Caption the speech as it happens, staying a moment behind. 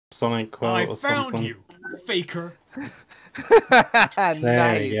Sonic quote I or found something. you, faker. There you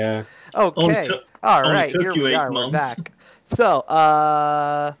Nice. go. Only Okay. took All only right. took Here you we 8 are. We're months. back.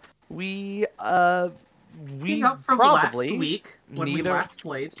 So, we Pick up from last probably week when we need a last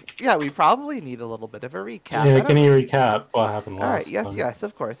played. we probably need a little bit of a recap. Yeah, I can don't you know. recap what happened All right. last Yes. time? Yes.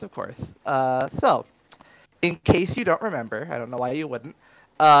 Of course. Of course. So, in case you don't remember, I don't know why you wouldn't.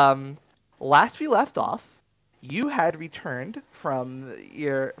 Um, last we left off, you had returned from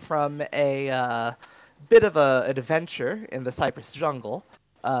a bit of an adventure in the Cypress jungle,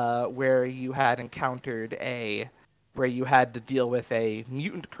 where you had encountered where you had to deal with a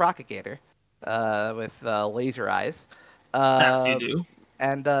mutant crocodile, with laser eyes. As you Uh, do.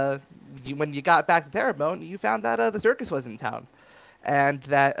 and when you got back to Terrebonne, you found that the circus was in town, and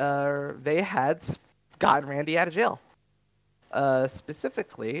that they had gotten Randy out of jail.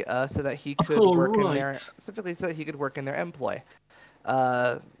 Specifically, so that he could Oh, work in their right. specifically so that he could work in their employ.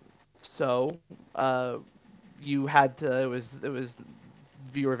 Uh, so you had to. It was.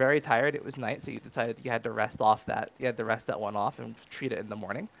 You were very tired. It was night, so you decided you had to rest off that. You had to rest that one off and treat it in the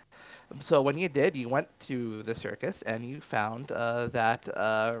morning. So when you did, you went to the circus and you found that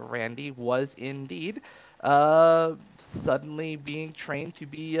Randy was indeed suddenly being trained to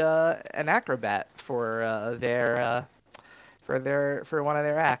be an acrobat for one of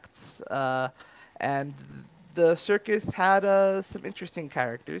their acts. And the circus had some interesting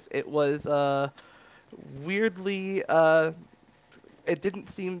characters. It was weirdly. It didn't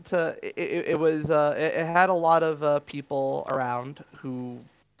seem to. It was. It had a lot of people around who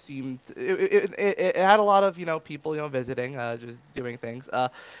seemed. It had a lot of people visiting, just doing things.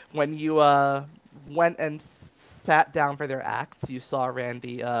 When you went and sat down for their acts, you saw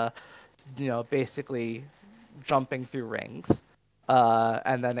Randy. Basically jumping through rings.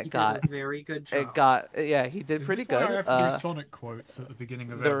 And then He did a very good job. he did Is pretty this why I good. have to do Sonic quotes at the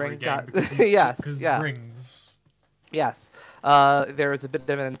beginning of the every ring game? got- Because Yes, because yeah. rings. Yes. There was a bit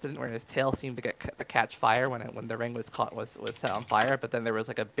of an incident where his tail seemed to catch fire when the ring was set on fire, but then there was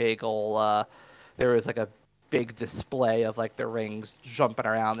like a big display of like the rings jumping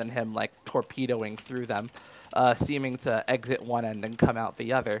around and him like torpedoing through them, seeming to exit one end and come out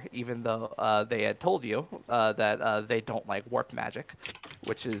the other, even though they had told you that they don't like warp magic,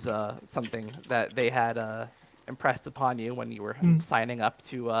 which is something that they had impressed upon you when you were signing up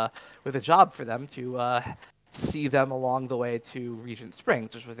to with a job for them to see them along the way to Regent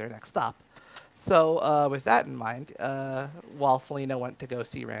Springs, which was their next stop. So with that in mind, while Felina went to go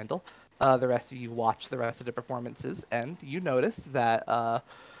see Randall, the rest of you watched the rest of the performances, and you noticed that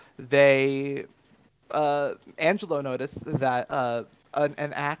Angelo noticed that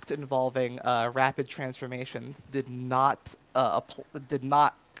an act involving rapid transformations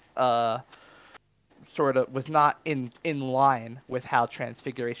was not in line with how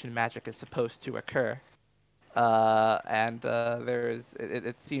transfiguration magic is supposed to occur.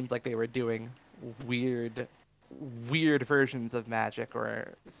 It seemed like they were doing weird versions of magic,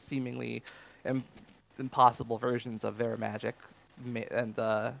 or seemingly impossible versions of their magic, and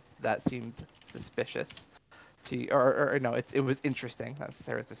that seemed suspicious. Or no, it was interesting. Not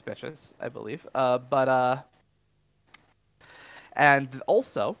necessarily suspicious, I believe. And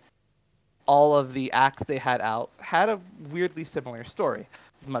also, all of the acts they had out had a weirdly similar story,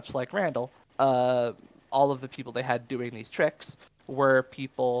 much like Randall. All of the people they had doing these tricks were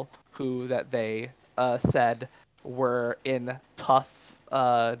people who that they said were in tough,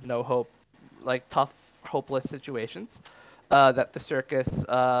 no hope, like tough, hopeless situations. That the circus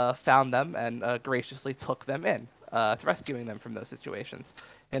found them and graciously took them in, to rescuing them from those situations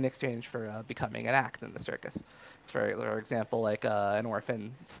in exchange for becoming an act in the circus. For example, like an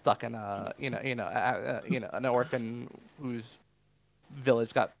orphan stuck in an orphan whose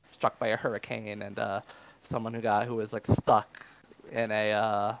village got struck by a hurricane, and someone who was like stuck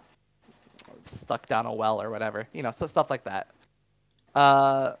down a well or whatever, so stuff like that.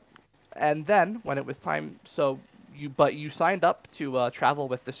 And then when it was time, you signed up to travel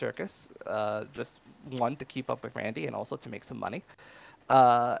with the circus, just one, to keep up with Randy, and also to make some money.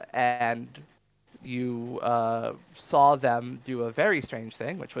 And you saw them do a very strange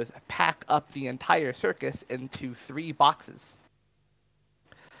thing, which was pack up the entire circus into 3 boxes.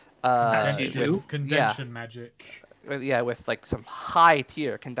 Condension magic. Yeah, with like some high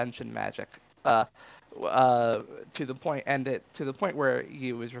tier condension magic. To the point where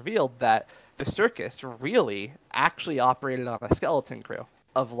it was revealed that the circus really actually operated on a skeleton crew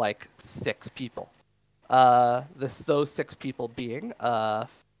of like 6 people. Those 6 people being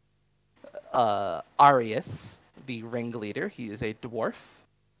Arius, the ringleader. He is a dwarf.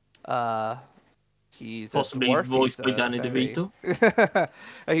 He's Possibly a dwarf. voiced by Danny DeVito.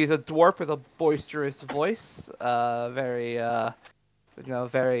 He's a dwarf with a boisterous voice. Very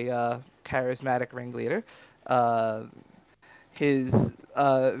very charismatic ringleader.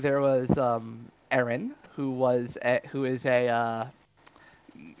 There was Erin, who is a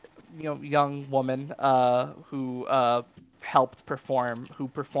young woman who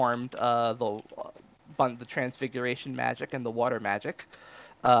performed the transfiguration magic and the water magic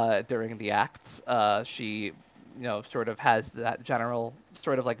during the acts. She sort of has that general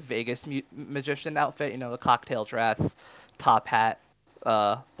sort of like Vegas magician outfit, the cocktail dress, top hat,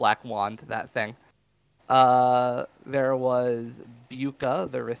 black wand, that thing. There was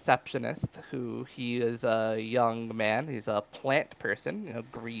Buka, the receptionist, he is a young man. He's a plant person,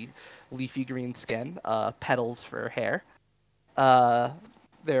 leafy green skin, petals for hair.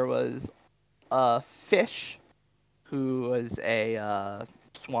 There was Fish, who was a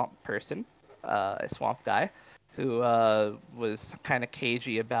swamp person, a swamp guy, who was kind of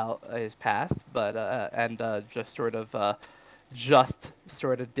cagey about his past, but just sort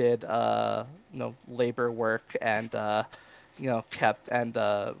of did labor work and kept and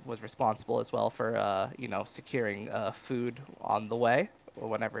was responsible as well for securing food on the way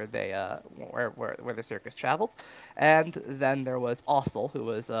whenever they where the circus traveled. And then there was Ossel, who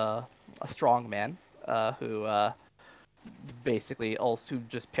was a strong man who basically also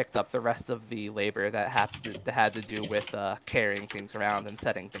just picked up the rest of the labor that had to do with carrying things around and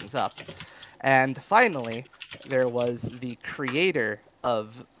setting things up. And finally, there was the creator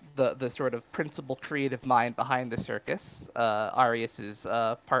of the sort of principal creative mind behind the circus, Arius's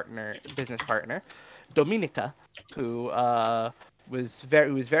business partner, Dominica, who was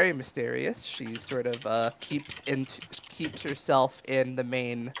very mysterious. She sort of keeps herself in the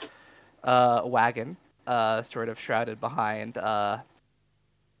main wagon, sort of shrouded behind a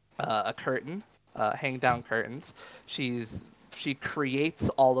curtain, hang down curtains. She creates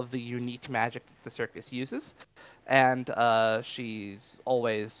all of the unique magic that the circus uses, and she's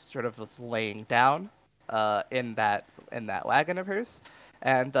always sort of just laying down in that wagon of hers,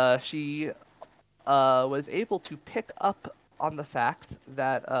 and she was able to pick up on the fact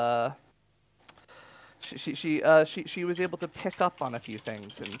that she was able to pick up on a few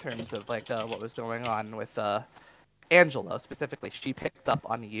things in terms of like what was going on with Angelo specifically. She picked up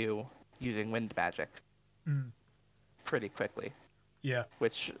on you using wind magic. Pretty quickly. Yeah.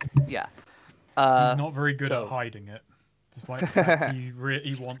 Which, yeah. He's not very good at hiding it, despite the fact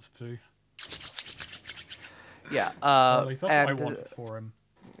he wants to. Yeah. Or at least that's what I wanted for him.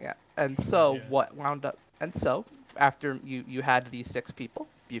 Yeah. And so what wound up? And so after you had these 6 people,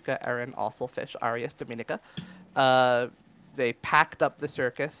 Buka, Erin, Ossel, Fish, Arius, Dominica, they packed up the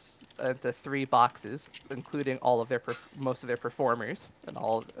circus into 3 boxes, including most of their performers, and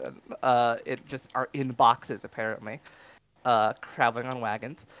all it just are in boxes apparently, traveling on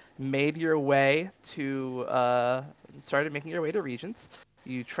wagons. Started making your way to Regents.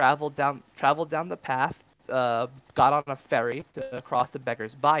 You traveled down the path, got on a ferry to cross the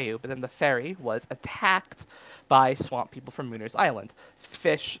Beggar's Bayou, but then the ferry was attacked by swamp people from Mooner's Island.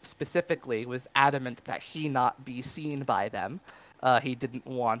 Fish specifically was adamant that he not be seen by them. He didn't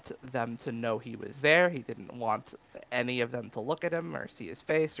want them to know he was there. He didn't want any of them to look at him or see his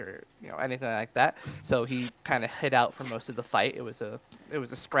face or anything like that. So he kind of hid out for most of the fight. It was a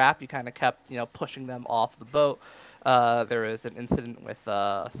scrap. He kind of kept pushing them off the boat. There was an incident with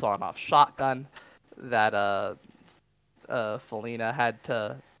a sawn-off shotgun that Felina had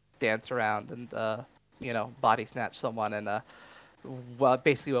to dance around and body snatch someone. And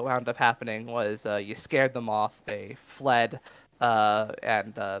basically what wound up happening was you scared them off. They fled.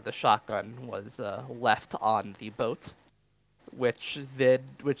 And the shotgun was left on the boat, which did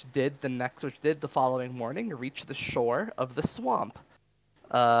the following morning reach the shore of the swamp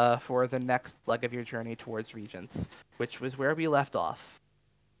for the next leg of your journey towards Regents, which was where we left off.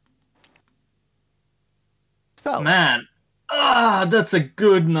 So, man, that's a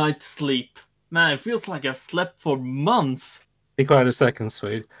good night's sleep. Man, it feels like I slept for months. Be quiet a second,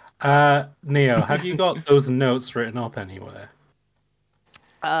 Swede. Neo, have you got those notes written up anywhere?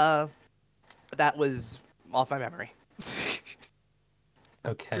 That was off my memory.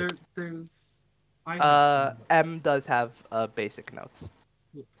 Okay. M does have basic notes.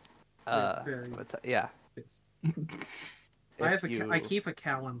 Yeah. I keep a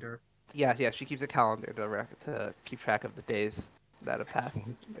calendar. Yeah, she keeps a calendar to keep track of the days that have passed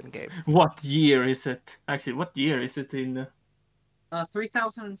in game. What year is it? Actually, what year is it in?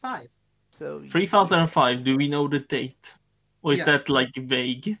 3005. So 3005. Do we know the date? Or is that like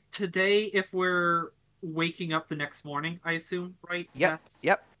vague? Today, if we're waking up the next morning, I assume, right? Yep.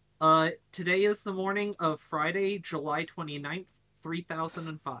 Today is the morning of Friday, July 29th,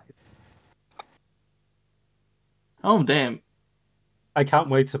 3005. Oh damn! I can't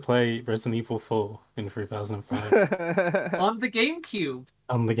wait to play Resident Evil 4 in 3005 On the GameCube.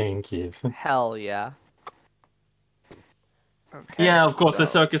 on the GameCube. Hell yeah. Okay, Yeah, of course, the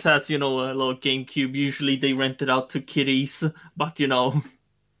so- circus has, a little GameCube. Usually they rent it out to kiddies, but There's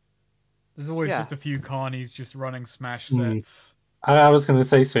always Yeah. just a few carnies just running Smash Hmm. sets. I was going to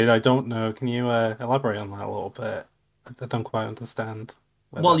say, Sweet, I don't know. Can you elaborate on that a little bit? I don't quite understand.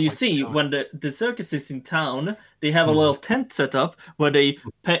 where well, that you might be see, going. when the circus is in town, they have a Mhm. little tent set up where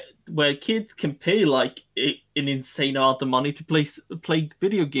kids can pay like an insane amount of money to play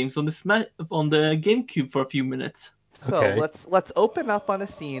video games on the GameCube for a few minutes. So Okay. let's open up on a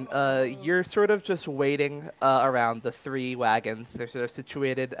scene. You're sort of just waiting around the three wagons. They're sort of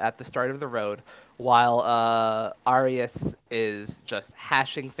situated at the start of the road, while Arius is just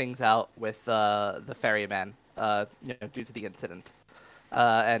hashing things out with the ferryman, due to the incident.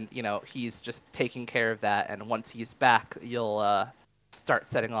 And he's just taking care of that. And once he's back, you'll start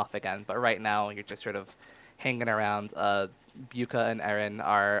setting off again. But right now, you're just sort of hanging around. Buka and Erin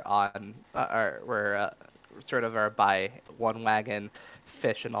are by one wagon,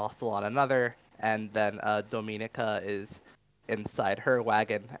 Fish and Ostel on another, and then Dominica is inside her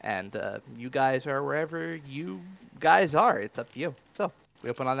wagon, and you guys are wherever you guys are. It's up to you. So we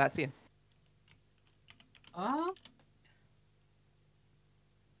open on that scene.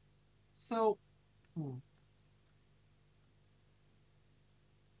 So,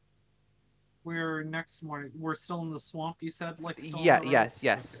 we're next morning. We're still in the swamp. You said, like, still on Yeah, the road?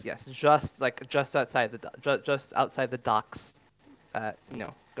 yes. Okay. Just outside just outside the docks.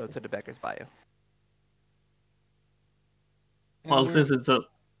 Go to the Beggar's Bayou. And Well, we're- since it's a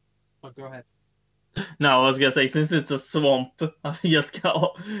Oh, go ahead. no, I was gonna say since it's a swamp, I just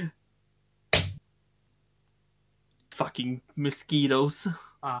got fucking mosquitoes.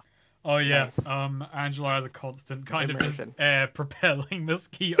 Oh yeah, Nice. Angela has a constant kind of just Immersion. air propelling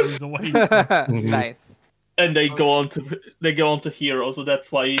mosquitoes away from Nice. And they go on to hero, so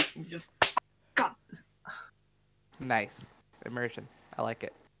that's why you just Nice. Immersion. I like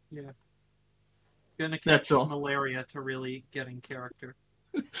it. Gonna catch That's all. malaria to really get in character.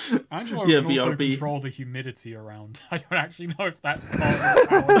 Angelo Yeah, can also BRB. control the humidity around. I don't actually know if that's part of the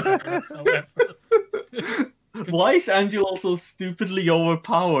power set whatsoever. Why is Angelo so stupidly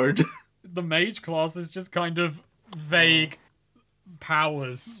overpowered? The mage class is just kind of vague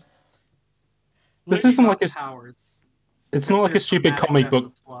powers. This isn't like a. powers. It's not like a There's stupid dramatic, comic that's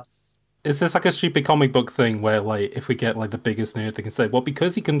book. a plus. Is this like a stupid comic book thing where, like, if we get like the biggest nerd, they can say, well,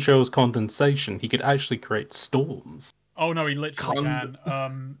 because he controls condensation, he could actually create storms. Oh no, he literally Con-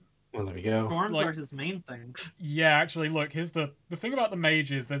 can. Well, there we go. Storms Like- are his main thing. Yeah, actually, look, here's the thing about the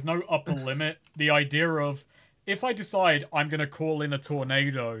mage is there's no upper limit. The idea of if I decide I'm gonna call in a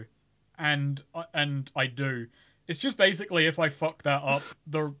tornado, and I do, it's just basically if I fuck that up,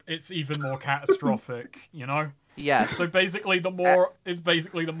 it's even more catastrophic, you know. Yes. So basically, the more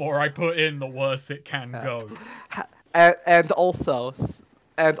I put in, the worse it can go. And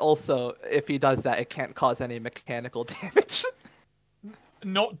also, if he does that, it can't cause any mechanical damage.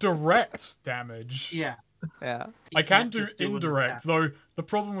 Not direct damage. Yeah. Yeah. you I can can't do just an indirect, attack. though the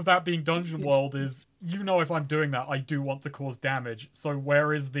problem with that being Dungeon World is, if I'm doing that, I do want to cause damage. So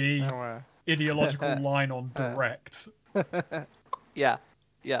where is the ideological line on direct? Yeah.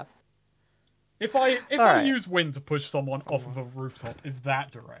 If I Alright. use wind to push someone off of a rooftop, is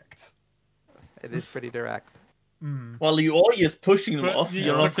that direct? It is pretty direct. Well, you are just pushing them But off. it's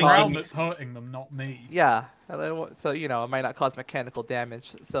You're the not crowd thinking. that's hurting them, not me. Yeah. So it might not cause mechanical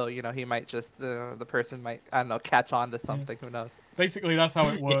damage. So he might just the person might, I don't know, catch on to something. Who knows? Basically, that's how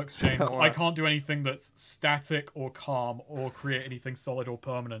it works, James. I Alright. can't do anything that's static or calm or create anything solid or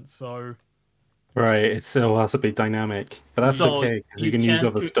permanent. So Right, it still has to be dynamic, but that's So okay because you you can use can't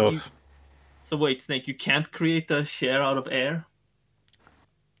other do- stuff. So wait, Snake, you can't create a share out of air.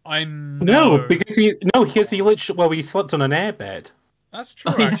 No, because he literally he slept on an airbed. That's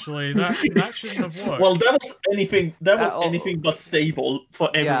true. Actually, that shouldn't have worked. Well, that was anything. That was oh. anything but stable for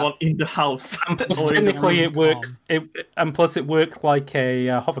everyone in the house. Plus, Or in the technically, room. it worked. And plus, it worked like a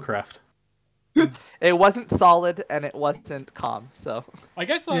hovercraft. It wasn't solid and it wasn't calm. So I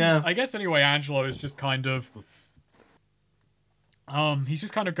guess anyway, Angelo is just kind of he's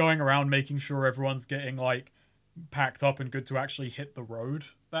just kind of going around making sure everyone's getting like packed up and good to actually hit the road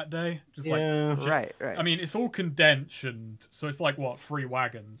that day. Just Yeah. like right. I mean, it's all condensed, so it's like what, 2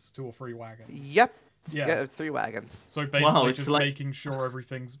 or 3 wagons. Yep. Yeah. Yeah, 3 wagons. So basically, it's just like- making sure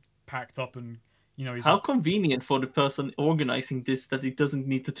everything's packed up and he's How just, convenient for the person organizing this that he doesn't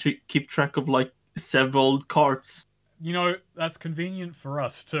need to keep track of like several carts. that's convenient for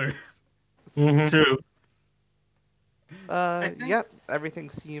us too. Hmm. True. think- Yep, everything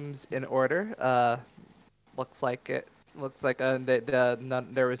seems in order. Looks like it. Looks like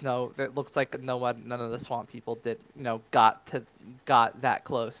there was no. It looks like none of the swamp people got that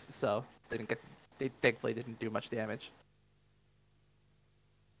close. So they thankfully didn't do much damage.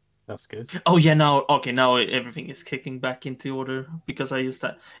 That's good. Oh yeah, now everything is kicking back into order because I used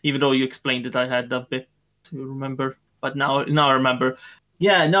that. Even though you explained it, I had a bit to remember, but now I remember.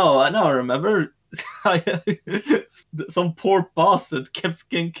 Yeah, no, now I remember. Some poor bastard kept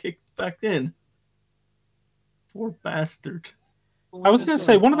getting kicked back in. Poor bastard. I was going to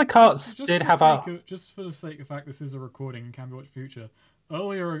say, one of the carts did have just for the sake of fact this is a recording and can be watched future.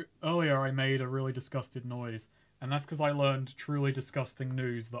 Earlier I made a really disgusted noise, and that's because I learned truly disgusting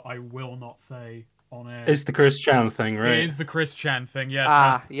news that I will not say on air. It's the Chris Chan thing, right? It is the Chris Chan thing, yes.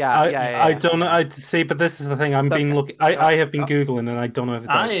 I don't know. I see, but this is the thing. I have been googling, and I don't know if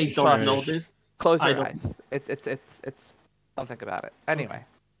it's I actually don't true. know this. Close your eyes. It's. Don't think about it. Anyway,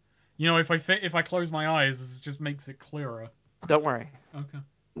 If I close my eyes, it just makes it clearer. don't worry.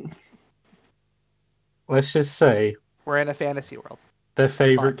 Okay. Let's just say We're in a fantasy world. their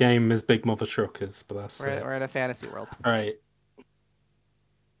favorite game is Big Mother Truckers, but that's it. We're in a fantasy world. All right.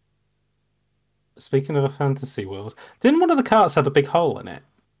 Speaking of a fantasy world, didn't one of the carts have a big hole in it?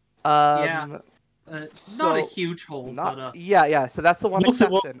 Yeah. Not a so- huge hole, Not, but yeah. So that's the one What's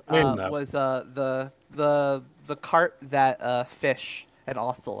it- exception. when, though? Was the cart that Fish and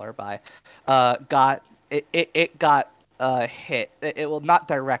Ostel are by got it got hit. It will not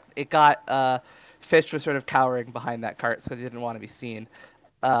direct. It got Fish was sort of cowering behind that cart because he didn't want to be seen.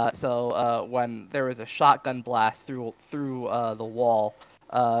 So when there was a shotgun blast through the wall,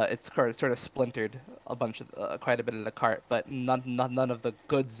 it's sort of splintered quite a bit of the cart, but none of the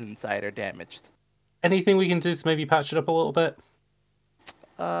goods inside are damaged. Anything we can do to maybe patch it up a little bit?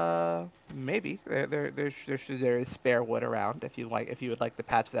 Maybe there is spare wood around if you would like to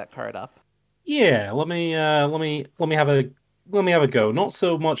patch that cart up. Yeah, let me have a go. Not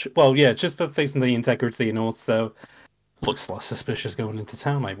so much. Well, yeah, just for fixing the integrity and also looks less suspicious going into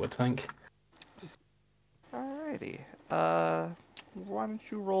town, I would think. Alrighty. Why don't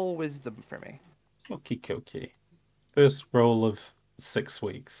you roll wisdom for me? Okie dokie. First roll of 6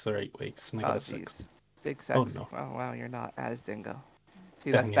 weeks or 8 weeks, and I got a 6. Geez. Big sexy. no. Oh wow, you're not as dingo. See,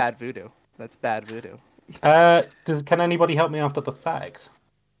 Dang that's it. bad voodoo. That's bad voodoo. Can anybody help me after the fact?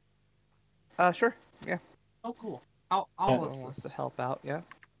 Sure. Yeah. oh cool. I'll Someone wants to assist. help out. Yeah.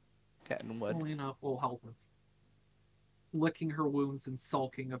 Getting wood. Melina will help her. Licking her wounds and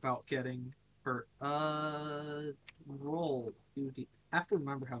sulking about getting hurt. Roll duty. I have to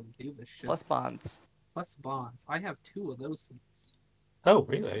remember how to do this shit. Plus bonds. Plus bonds. I have 2 of those things. Oh,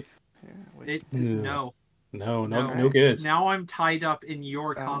 really? Yeah. No. No good. Now I'm tied up in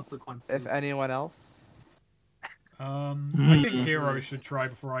your Um, consequences. If anyone else. I think Hero should try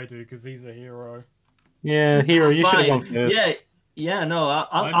before I do, because he's a hero. Yeah, Hero, you should have gone Fine. first. Yeah. No,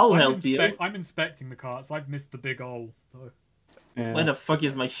 I'm I'll help you. I'm inspecting the carts. I've missed the big hole, though. Yeah. Where the fuck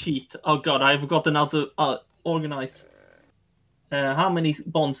is my sheet? Oh god, I've forgotten how to organize. How many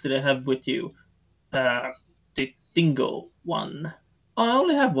bonds did I have with you? The dingo one. Oh, I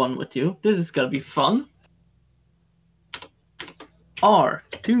only have one with you. This is gonna be fun.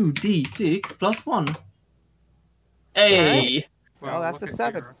 R2d6 plus 1. Hey! Well, that's a look at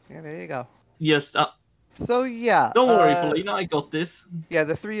 7. her. Yeah, there you go. Yes, So yeah. don't worry, Felina, I got this. Yeah,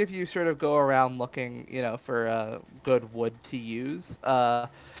 the 3 of you sort of go around looking, for good wood to use.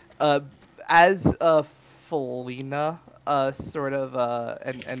 As Felina, sort of,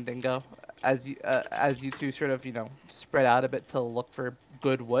 and Dingo, as you two sort of, spread out a bit to look for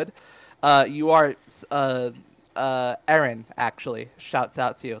good wood, you are, Erin actually shouts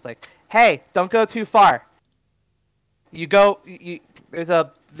out to you. It's like, hey, don't go too far.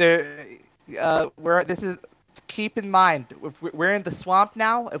 Keep in mind, if we're in the swamp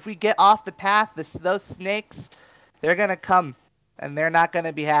now, if we get off the path, those snakes, they're gonna come, and they're not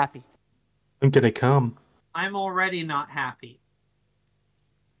gonna be happy. I'm gonna come. I'm already not happy.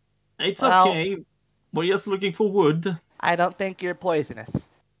 It's Well- okay. We're just looking for wood. I don't think you're poisonous.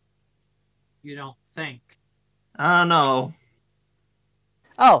 You don't think. I don't know.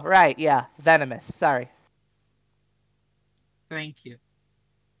 Oh, right, yeah, venomous. Sorry. Thank you.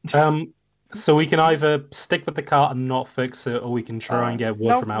 So we can either stick with the cart and not fix it, or we can try and get wood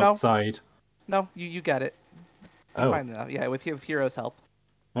no, from no. outside. No, you get it. Oh, Fine enough. Yeah, with Hero's help.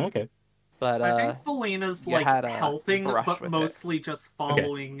 okay. But I think Felina's you like had a helping, brush but with it. mostly just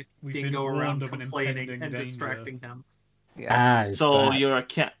following We've been Dingo warned around, of an complaining impending and danger. distracting him. yeah. Is So that... you're a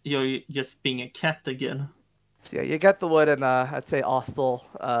cat. You're just being a cat again. So yeah, you get the wood, and I'd say Austell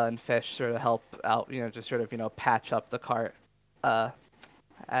and Fish sort of help out. Just sort of patch up the cart.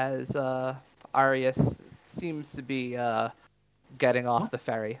 As Arius seems to be getting off What? the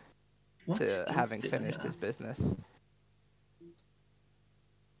ferry What to skills having did I finished his have? business.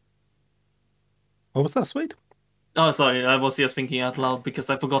 What was that, Sweet? Oh, sorry. I was just thinking out loud because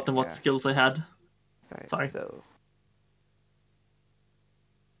I forgotten what Yeah. skills I had. Right, Sorry. So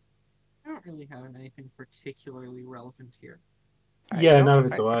I don't really have anything particularly relevant here. Yeah, no, no,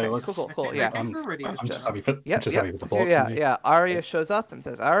 it's okay, alright. cool, I cool, think, yeah. I think we're ready to I'm just go. happy for Yep, just yep. happy with the So, thoughts. yeah, in it. yeah. Arya shows up and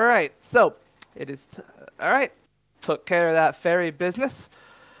says, "All right, so it is. All right, took care of that ferry business.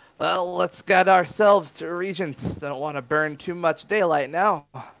 Well, let's get ourselves to Regents. Don't want to burn too much daylight now."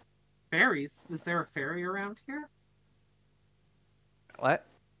 Fairies? Is there a fairy around here? What?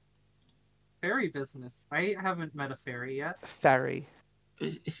 Fairy business. I haven't met a fairy yet. Ferry.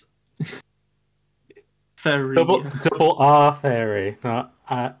 Fairy. Double R fairy, not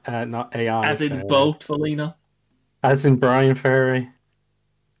AI. As in fairy. boat, Felina. As in Brian Ferry.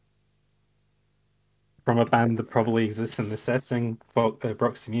 From a band that probably exists in this setting,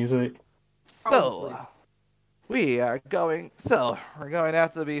 Broxy Music. Probably. So, we're going to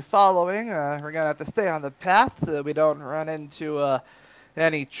have to be following. We're going to have to stay on the path so we don't run into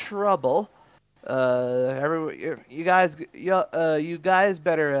any trouble. You guys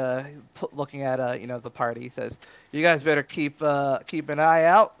better looking at the party. He says, you guys better keep an eye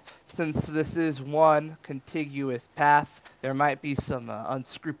out, since this is one contiguous path. There might be some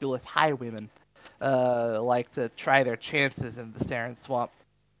unscrupulous highwaymen like to try their chances in the Saren Swamp.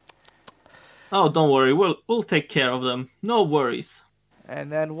 Oh, don't worry. We'll take care of them. No worries.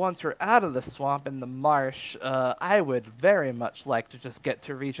 And then once we're out of the swamp and the marsh, I would very much like to just get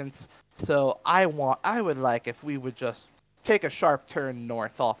to Regents. So I would like if we would just take a sharp turn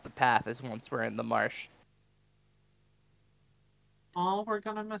north off the path as once we're in the marsh. Oh, we're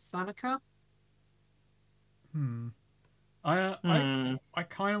gonna miss Seneca? I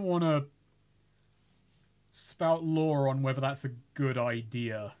kind of want to spout lore on whether that's a good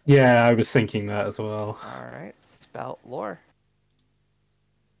idea. Yeah, I was thinking that as well. Alright, spout lore.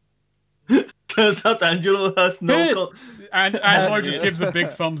 Turns out Angelo has no. And Angelo just gives a big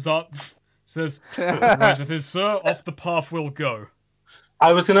thumbs up. Says, "Right, it is, sir. Off the path we'll go."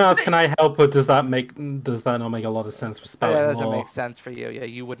 I was gonna ask, can I help, or does that not make a lot of sense for spelling Yeah, that doesn't law? make sense for you. Yeah,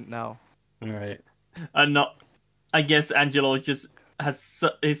 you wouldn't know. Alright. Not. I guess Angelo just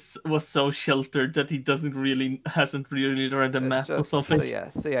was so sheltered that he hasn't really read the It's map or just- something.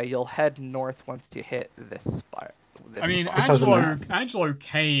 So yeah, you'll head north once you hit this spot. I mean, This has a map. Angelo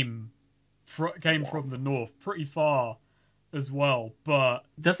came from the north, pretty far as well. But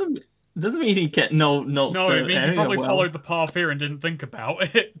Doesn't mean he can't know. no, it means he probably well. followed the path here and didn't think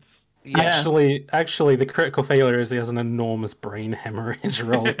about it. Yeah. Actually, the critical failure is he has an enormous brain hemorrhage.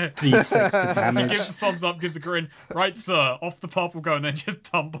 Roll d6 for He damage. gives a thumbs up, gives a grin. Right, sir. Off the path we'll go, and then just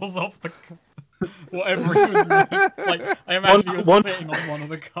tumbles off the whatever he was like. I imagine he was sitting on one of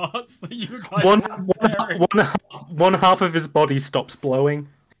the carts that you guys were carrying. One half of his body stops blowing.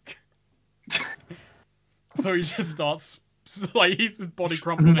 So he just starts like his body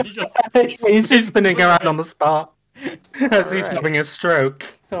crumpling, and he just He's just spinning around on the spot as he's Alright. having a stroke.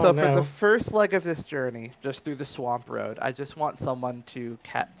 So Oh, for the no. first leg of this journey, just through the swamp road, I just want someone to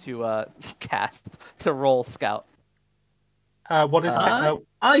roll scout. What is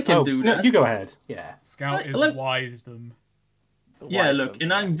I can oh, do no, that. you go ahead. Yeah. Scout is Let- wisdom. Yeah, Wisdom, look,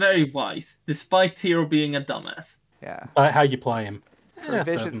 and I'm very wise, despite Hero being a dumbass. yeah. How you play him? Yeah,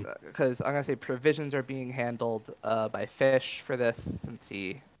 Provision, seven. because I'm gonna say provisions are being handled by Fish for this, since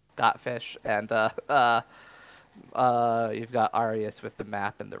he got Fish, and you've got Arius with the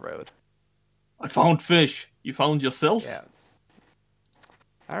map and the road. I found fish. You found yourself? Yes.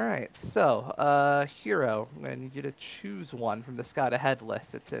 All right, so Hero, I'm gonna need you to choose one from the Scout Ahead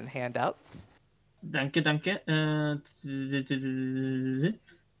list. It's in handouts. Danke.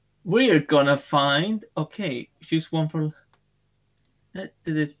 We're gonna find. Okay, choose one for.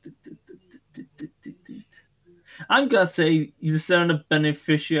 I'm gonna say you discern a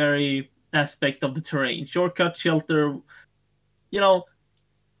beneficiary aspect of the terrain. Shortcut, shelter.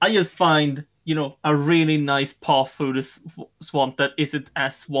 I just find a really nice path through the swamp that isn't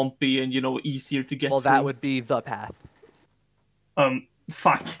as swampy and easier to get Well, through. that would be the path.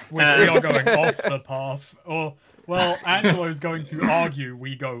 Fuck. Which we are going off the path. Or, well, Angelo's going to argue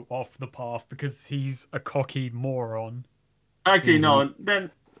we go off the path because he's a cocky moron. Actually, no.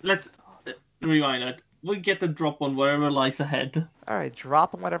 Then let's. rewind it. We get the drop on whatever lies ahead. All right,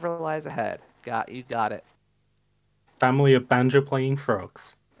 drop on whatever lies ahead. Got it. Family of banjo playing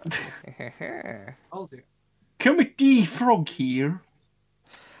frogs. Oh dear. Committee frog here.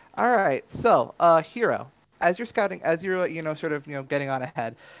 All right, so Hero, as you're scouting, as you're sort of getting on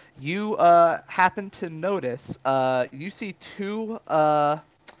ahead, you happen to notice you see two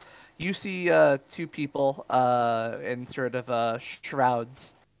people in sort of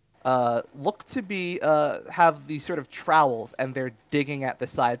shrouds. Look to be have these sort of trowels, and they're digging at the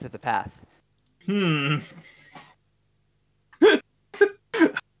sides of the path.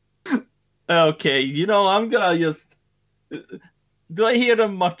 Okay, I'm gonna just. Do I hear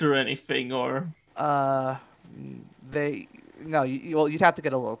them mutter anything, or? They no, well, you'd have to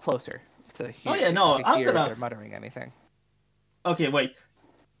get a little closer to hear. Oh yeah, no, to I'm hear if gonna. they're muttering anything. Okay, wait.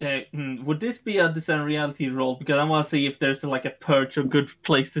 Would this be a design reality roll? Because I want to see if there's like a perch or good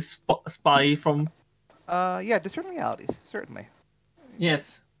place to spy from. Yeah, discern realities, certainly.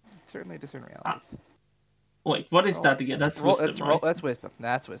 Yes. Certainly discern realities. Wait, what is that again? That's wisdom, right? That's wisdom.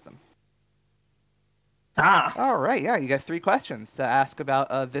 That's wisdom. Ah. All right, yeah, you got 3 questions to ask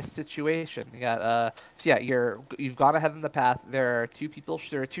about this situation. You got so yeah, you've gone ahead in the path. There are two people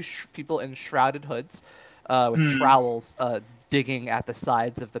in shrouded hoods, with trowels digging at the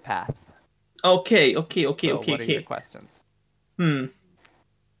sides of the path. Okay. So what are your questions?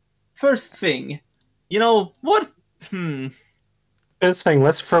 First thing, what? First thing,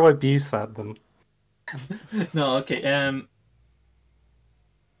 let's throw abuse at them. No, okay.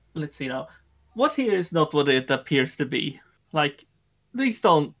 Let's see now. What here is not what it appears to be. Like, these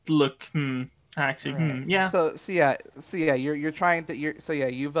don't look. Actually, Right. yeah. So yeah, you're trying to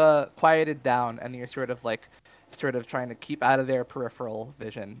you've quieted down, and you're sort of trying to keep out of their peripheral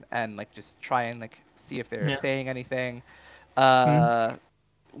vision, and like just try and like see if they're saying anything.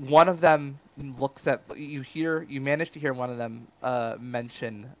 One of them looks at you manage to hear one of them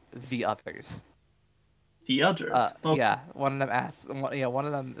mention the others. The others. Okay. Yeah, one of them asks. One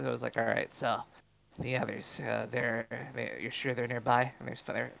of them was like, "All right, so the others, you're sure they're nearby and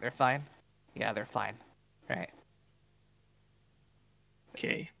they're fine? Yeah, they're fine. Right.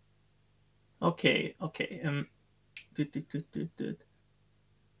 Okay.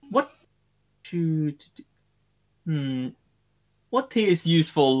 What should? What is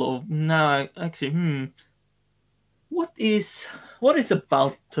useful? No, actually, What is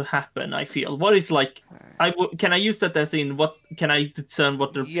about to happen? I feel. What is like? Can I use that as in what? Can I discern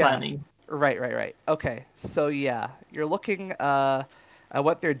what they're planning? Right. Okay, so yeah, you're looking at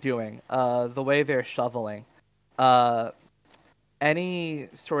what they're doing, the way they're shoveling, any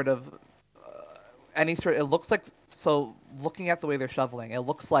sort of, it looks like, so looking at the way they're shoveling, it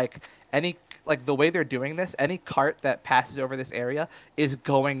looks like the way they're doing this, any cart that passes over this area is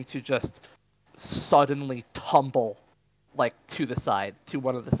going to just suddenly tumble, like, to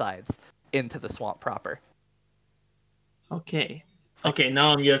one of the sides, into the swamp proper. Okay,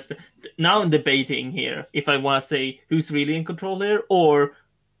 now I'm debating here if I want to say who's really in control here, or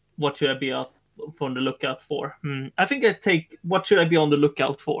what should I be on the lookout for. I think I take what should I be on the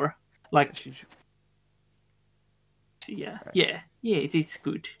lookout for, like. Yeah, it's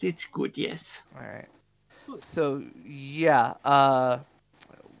good. It's good, yes. All right. So yeah, all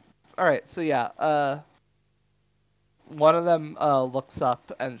right. So yeah, one of them looks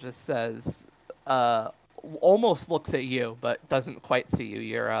up and just says, almost looks at you, but doesn't quite see you.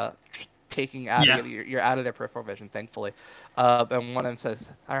 You're taking out of you're out of their peripheral vision, thankfully. And one of them says,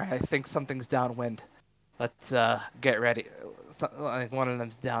 "All right, I think something's downwind. Let's get ready." One of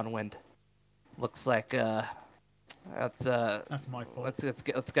them's downwind. Looks like that's my fault.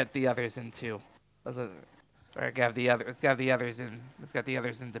 Let's get the others into. Let's get the others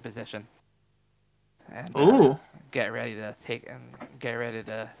into position. And get ready to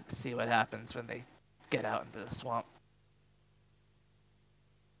see what happens when they get out into the swamp.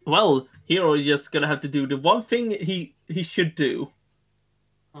 Well, Hero is just gonna have to do the one thing he should do.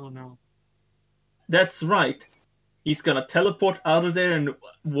 Oh no. That's right. He's gonna teleport out of there and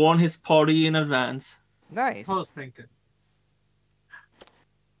warn his party in advance. Nice. Oh, thank you.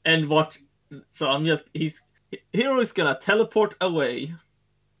 And what? So Hero is gonna teleport away.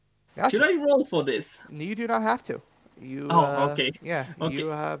 Gotcha. Should I roll for this? You do not have to. You. Okay. Yeah. Okay.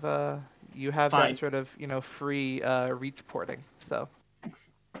 You have Fine. that sort of free reach porting, so.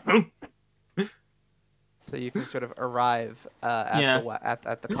 So you can sort of arrive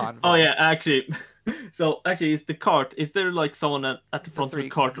at the convoy. Oh yeah, actually. So actually, is the cart? Is there like someone at the front of the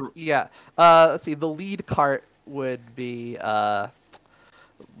cart? Yeah. Let's see. The lead cart would be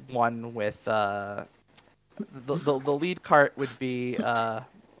one with the lead cart would be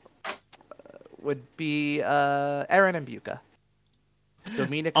would be Aaron and Buka.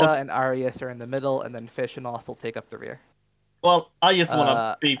 Dominica I'll- and Arias are in the middle, and then Fish and Os will take up the rear. Well, I just want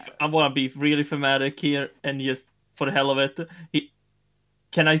Uh, to be. I want to be really thematic here, and just for the hell of it,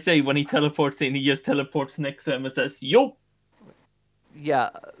 can I say when he teleports in, he just teleports next to him and says, "Yo." Yeah,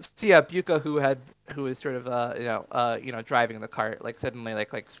 so yeah, Buka, who is sort of driving the cart, like suddenly like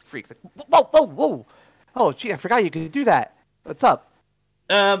freaks, like whoa, oh gee, I forgot you could do that. What's up?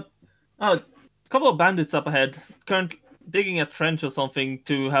 A couple of bandits up ahead, currently digging a trench or something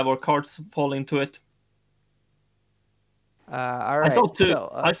to have our carts fall into it. All right. I saw two.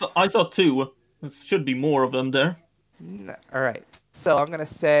 So, I saw two. There should be more of them there. all right. So I'm gonna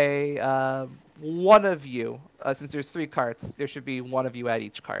say one of you, since there's 3 carts, there should be one of you at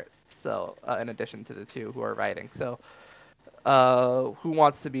each cart. So in addition to the 2 who are riding. So who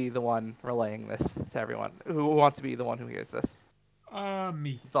wants to be the one relaying this to everyone? Who wants to be the one who hears this?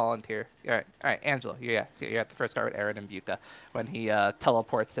 Me. Volunteer. All right, Angela. Yeah. So you're at the first cart with Aaron and Buka when he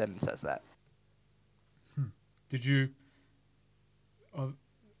teleports in and says that. Did you?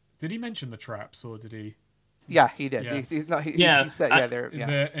 Did he mention the traps, or did he? Yeah, he did. Yeah. Yeah, He said, there. Is Yeah.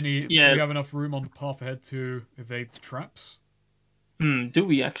 there any? Yeah. Do we have enough room on the path ahead to evade the traps? Do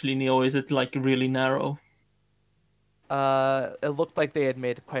we actually know? Is it like really narrow? It looked like they had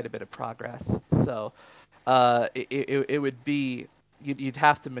made quite a bit of progress. So, it would be you'd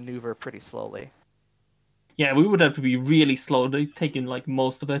have to maneuver pretty slowly. Yeah, we would have to be really slow. They've taken like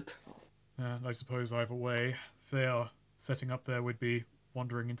most of it. And I suppose either way, if they are setting up there, would be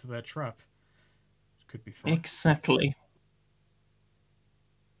wandering into their trap. Could be fun. Exactly.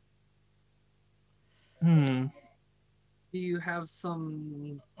 Do you have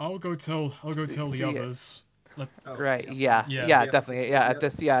some? I'll go tell the see, others. Oh, Right. Yeah. Yeah. Definitely. Yeah.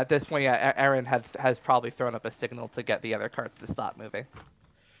 At this point, yeah, Aaron has probably thrown up a signal to get the other carts to stop moving.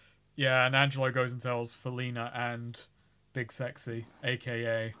 Yeah, and Angelo goes and tells Felina and Big Sexy,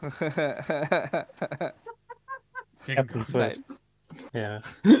 aka Captain Dingo. Swift. Yeah.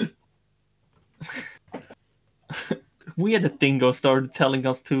 We had a dingo started telling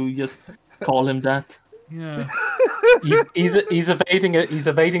us to just call him that. Yeah. He's evading it. He's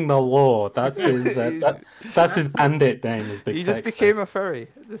evading the law. That's his. That's his bandit name. Is Big He Sexy. just became a furry.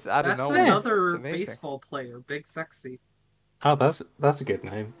 Just out of That's nowhere. another It's amazing. baseball player, Big Sexy. Oh, that's a good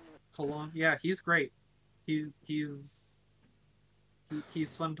name. Cologne. Yeah, he's great. He's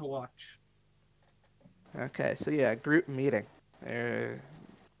fun to watch. Okay, so yeah, group meeting.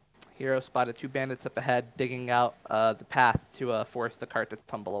 Hero spotted 2 bandits up ahead, digging out the path to force the cart to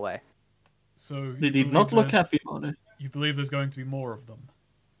tumble away. So They you did not believe look there's- happy about it. You believe there's going to be more of them?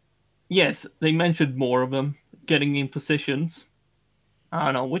 Yes, they mentioned more of them getting in positions. I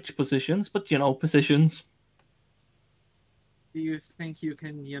don't know which positions, but positions. Do you think you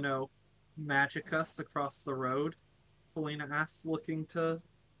can, magic us across the road? Felina asks, looking to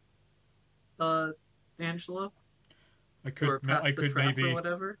Angela. I Or could past the trap or maybe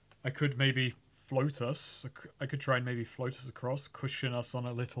whatever. float us. I could try and maybe float us across, cushion us on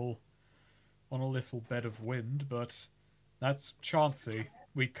a little bed of wind, but that's chancy.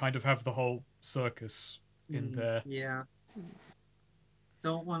 We kind of have the whole circus in there. Yeah.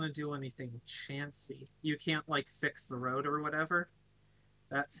 Don't want to do anything chancy. You can't fix the road or whatever.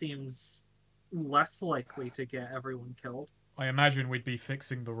 That seems less likely to get everyone killed. I imagine we'd be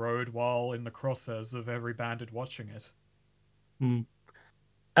fixing the road while in the crosshairs of every bandit watching it.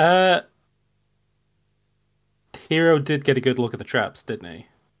 Hero did get a good look at the traps, didn't he?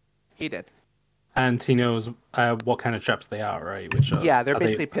 He did. And he knows what kind of traps they are, right? Which Yeah, they're are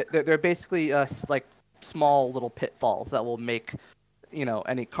they- basically they're basically like small little pitfalls that will make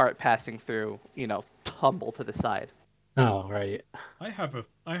any cart passing through tumble to the side. Oh, right. I have a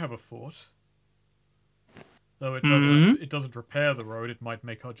thought. Though Mhm. it doesn't repair the road, it might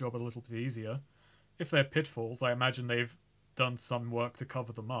make our job a little bit easier. If they're pitfalls, I imagine they've done some work to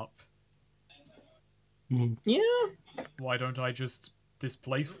cover them up. Yeah. Why don't I just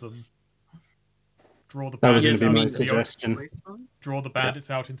displace them? Draw the That was bandits going to be out my into the open, suggestion. Place them? draw the bandits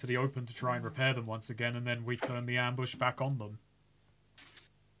out into the open to try and repair them once again, and then we turn the ambush back on them.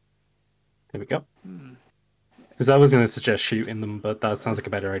 There we go. Because I was going to suggest shooting them, but that sounds like a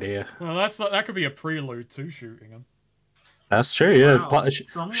better idea. Well, that could be a prelude to shooting them. That's true. Yeah, Wow,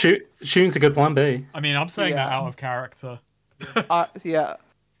 someone- shooting's a good plan B. I mean, I'm saying that Yeah. out of character. Yeah,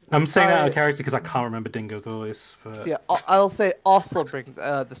 I'm saying that out of I- character because I can't remember Dingo's voice. But... yeah. I'll say also brings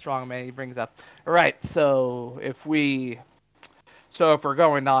the strong man. He brings up. Right. So if we're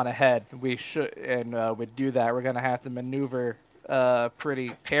going on ahead, we should would do that. We're gonna have to maneuver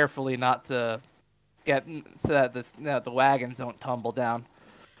pretty carefully not to get so that the wagons don't tumble down.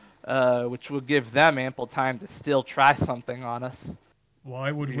 which will give them ample time to still try something on us.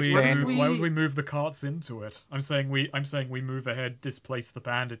 Why would You're we? saying- Why would we move the carts into it? I'm saying we move ahead, displace the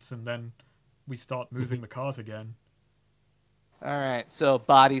bandits, and then we start moving the cart again. All right, so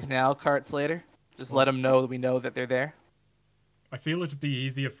bodies now, carts later. Just let them know that we know that they're there. I feel it'd be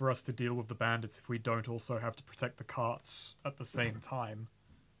easier for us to deal with the bandits if we don't also have to protect the carts at the same time.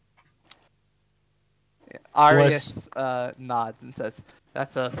 Arius nods and says,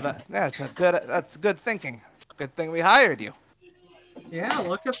 "That's good thinking. Good thing we hired you." Yeah,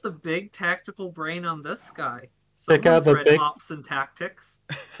 look at the big tactical brain on this guy. Check out Someone's the read big- Hops and Tactics.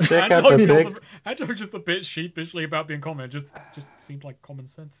 Check out the big. Angelo just a bit sheepishly about being common. Just seemed like common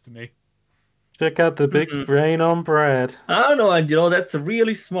sense to me. Check out the big brain on bread. I don't know, and you know, that's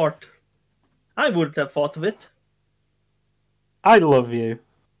really smart. I wouldn't have thought of it. I love you.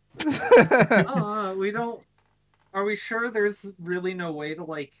 We don't. Are we sure there's really no way to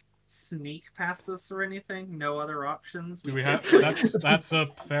like sneak past this or anything? No other options? Do we have? That's a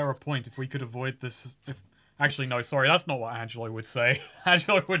fairer point. If we could avoid this, actually no, sorry, that's not what Angelo would say.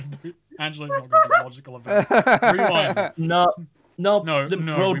 Angelo's not going to be logical about it. Rewind. No, No, the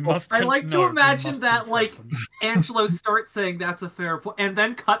no, road we must. I like to we imagine must that, like, confront them. Angelo starts saying that's a fair point and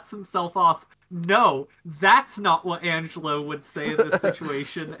then cuts himself off. No, that's not what Angelo would say in this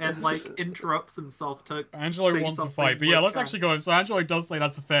situation, and like interrupts himself to. Angelo say wants to something fight, but yeah, more let's calm. actually go. So Angelo does say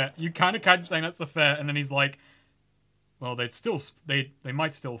that's a fair. You kind of catch him saying that's a fair, and then he's like, "Well, they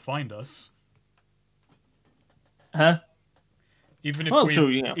might still find us, huh? even if Well, we true,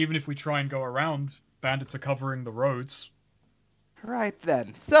 yeah. even if we try and go around. Bandits are covering the roads." Right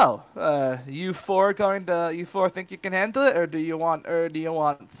then. So, you four think you can handle it, or do you want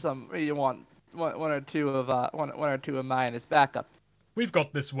one or two of mine as backup? We've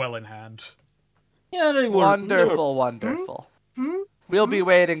got this well in hand. Yeah, they were Wonderful. We'll be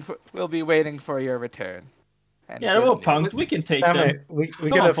waiting for your return. And Yeah, they good were news. punks. We can take Damn them. it. We Come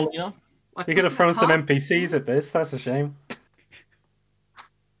could on, have Felina. we could have thrown some Huh? NPCs at this. That's a shame.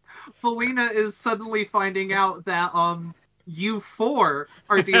 Felina is suddenly finding out that you four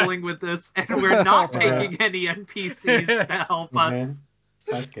are dealing with this, and we're not Yeah. taking any NPCs to help Okay. us.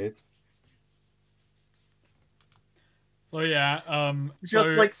 That's good. So yeah, Just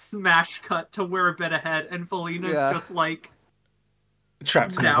so- like smash cut to we're a bit ahead, and Felina's Yeah. just like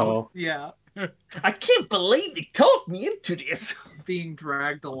Trapped in a now, hole. yeah, I can't believe they talked me into this. being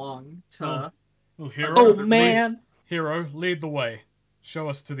dragged along to. Oh. Well, hero, Oh man, hero, lead the way. Show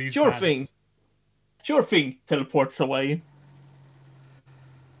us to these. Sure bandits. sure thing. Teleports away.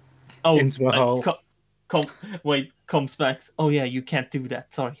 Oh, Into a hole. Comes back. Oh yeah, you can't do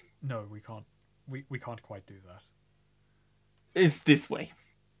that. Sorry, No, we can't. We can't quite do that. it's this way.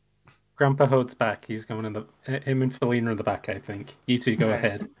 Grandpa Hode's back. He's going in the him and Felina in the back. I think you two go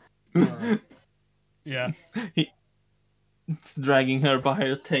ahead. Yeah. It's dragging her by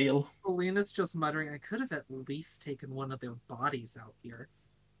her tail. Felina's just muttering, I could have at least taken one of their bodies out here.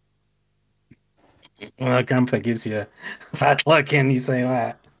 Well, Grandpa gives you bad luck, and you say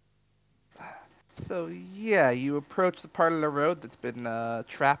that. So yeah, you approach the part of the road that's been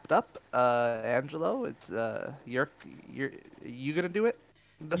trapped up. Angelo, it's you gonna do it?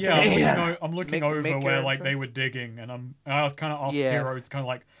 The Yeah, thing? I'm looking Make- over make where your like they entrance. were digging, and I was kind of asking Yeah. Hero to kind of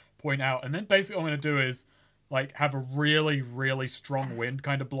like point out, and then basically what I'm gonna do is like have a really really strong wind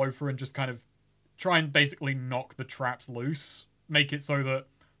kind of blow through and just kind of try and basically knock the traps loose, make it so that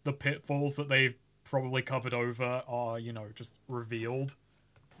the pitfalls that they've probably covered over are just revealed.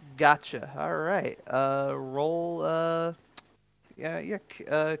 Gotcha. All right. Roll.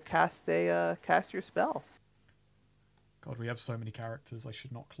 Cast your spell. God, we have so many characters. I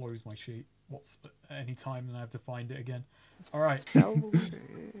should not close my sheet. Any time then I have to find it again. All right.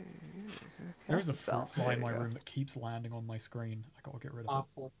 There is a fruit fly in my room that keeps landing on my screen. I gotta get rid of it.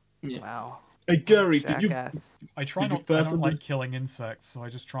 Awful. Yeah. Wow. Hey Gary, did you? Jackass. I try Did you not to. I don't fasten like the- killing insects, so I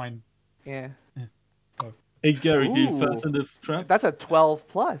just try and. Yeah. Hey Gary, did you Ooh. fasten the trap? That's a 12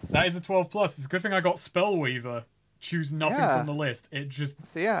 plus. That is a 12 plus. It's a good thing I got Spellweaver. Choose nothing Yeah. from the list. It just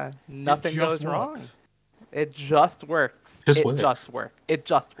So yeah, nothing it just goes wrong. works. It just works. Just it works. just works. It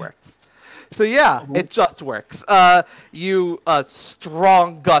just works. So yeah, it just works. You a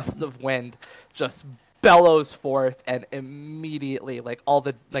strong gust of wind just bellows forth, and immediately, like all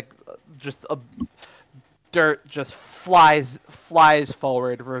the just a dirt just flies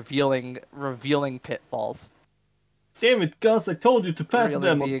forward, revealing pitfalls, Damn it, Gus! I told you to pass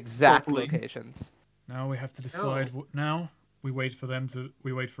revealing them the exact properly. locations. now we have to decide. Now we wait for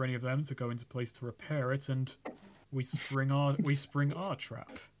any of them to go into place to repair it, and we spring our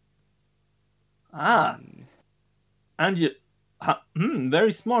trap. Ah, and you.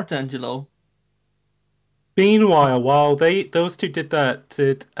 Very smart, Angelo. Meanwhile, while those two did that,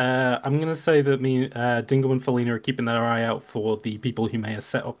 I'm gonna say that Dingo and Felina are keeping their eye out for the people who may have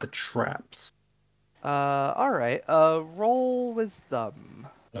set up the traps. All right. Roll wisdom.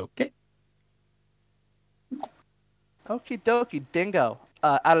 Okay. Okie dokie, Dingo.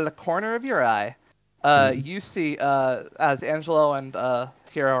 Out of the corner of your eye, you see as Angelo and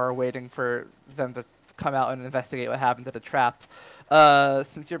Hero are waiting for them to come out and investigate what happened to the traps.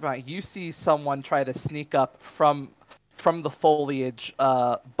 Since you're behind, you see someone try to sneak up from the foliage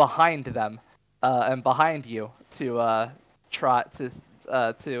behind them and behind you to try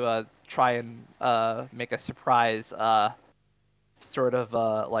and make a surprise sort of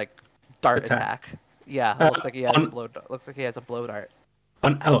like dart attack. Yeah, it looks like he has a blow dart.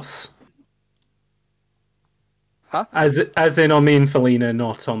 On us. Huh? As in on me and Felina,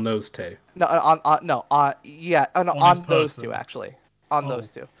 not on those two. No, on his those person. two actually. On those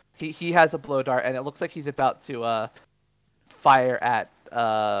two. He has a blow dart, and it looks like he's about to fire at.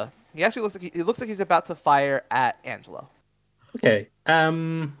 He actually looks like he's about to fire at Angelo. Okay.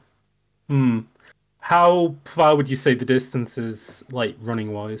 How far would you say the distance is, like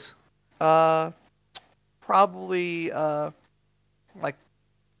running wise? Probably like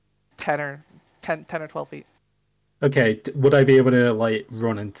 10 or 12 feet. Okay. Would I be able to like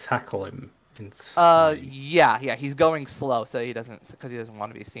run and tackle him? Yeah, he's going slow, so he doesn't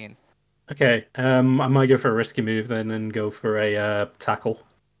want to be seen. Okay. I might go for a risky move then and go for a tackle.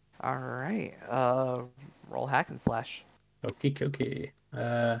 All right. Roll hack and slash. Okie dokie.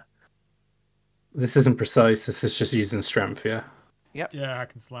 This isn't precise. This is just using strength. Yeah. Yep. Yeah,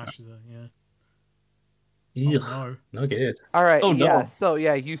 hack and slash is it? Yeah. Ugh, Oh, no good. All right. Oh, yeah. no. So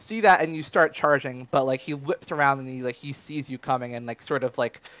yeah, you see that and you start charging, but like he whips around and he sees you coming and like sort of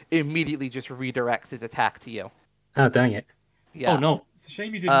like immediately just redirects his attack to you. Ah, dang it. Yeah. Oh no. It's a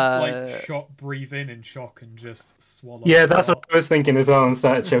shame you didn't breathe in shock and just swallow. Yeah, that's what I was thinking as well, and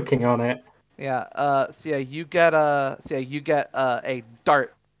started choking on it. Yeah. So yeah, you get a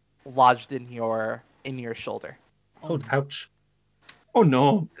dart lodged in your shoulder. Oh, ouch. Oh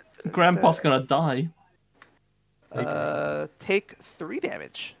no. Grandpa's gonna die. Take 3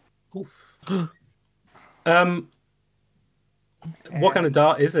 damage. Oof. What kind of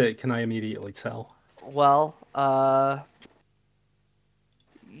dart is it? Can I immediately tell? Well,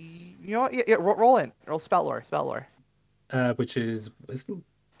 you know what? Yeah, roll in. Roll spout lore. Which is wisdom?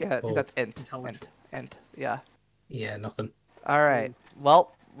 Yeah, Oh. that's int. Intelligence. Int. Yeah. Yeah, nothing. All right.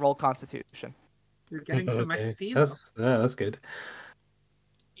 Well, roll Constitution. You're getting some Okay. XP. though. That's good.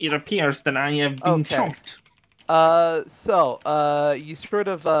 It appears that I have been Okay. shocked. So, you sort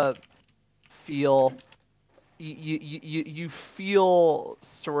of feel. You feel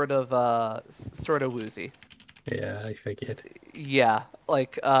sort of woozy. Yeah, I figured. Yeah,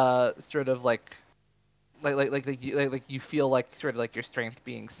 like sort of like you feel like sort of like your strength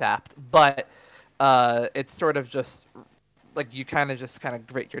being sapped, but it's sort of just like you kind of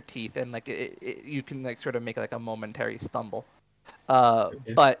grit your teeth and like you can like sort of make like a momentary stumble.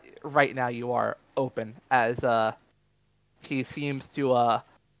 Okay. But right now you are open as he seems to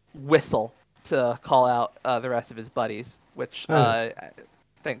whistle to call out the rest of his buddies, which I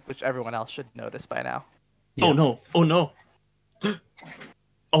think everyone else should notice by now. Yeah. Oh no. Oh no.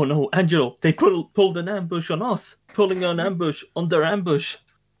 Oh no, Angelo, they pulled an ambush on us. Pulling an ambush on their ambush.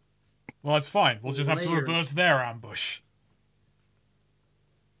 Well, that's fine. We'll just have to Layers. reverse their ambush.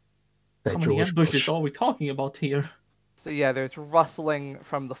 Hey, How many George ambushes Bush. are we talking about here? So yeah, there's rustling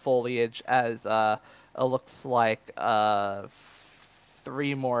from the foliage as it looks like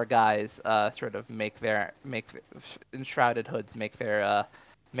 3 more guys sort of make enshrouded hoods make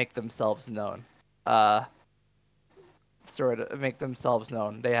themselves known. Sort of make themselves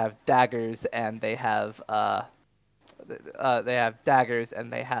known. They have daggers and they have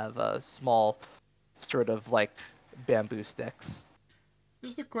small sort of like bamboo sticks.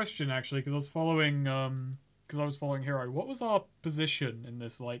 Just a question, actually, because I was following Hero. What was our position in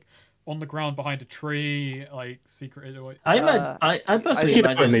this? Like, on the ground behind a tree, like secret. I personally Get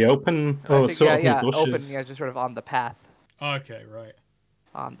up in imagine. the open. I Oh, think, it's sort of yeah, in the open, bushes. yeah, just sort of on the path. Okay, right.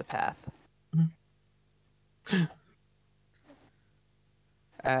 On the path.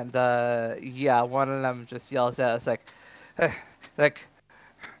 And yeah, one of them just yells at us like,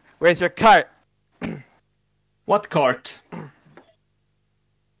 "Where's your cart?" What cart?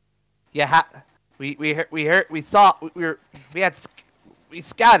 Yeah, we heard, we saw, we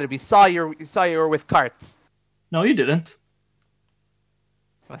scouted. We saw you were with carts. No, you didn't.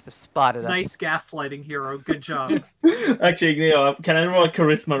 Must have spotted us. Nice gaslighting, hero. Good job. Actually, can I roll a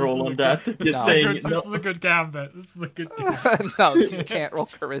charisma roll on that? This, Just is, saying, a good, this is a good gambit. This is a good gambit. No, you can't roll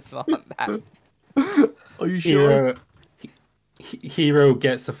charisma on that. Are you sure? Hero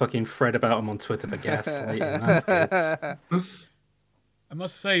gets a fucking thread about him on Twitter for gaslighting. That's good. I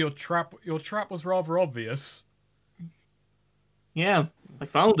must say, your trap was rather obvious. Yeah, I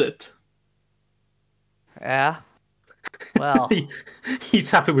found it. Yeah. Well, You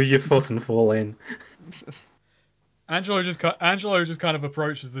tap it with your foot and fall in. Angelo just kind of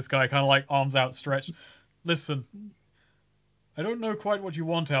approaches this guy, kind of like arms outstretched. Listen, I don't know quite what you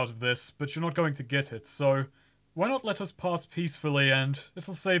want out of this, but you're not going to get it, so why not let us pass peacefully and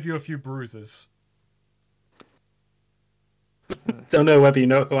it'll save you a few bruises. Don't know whether you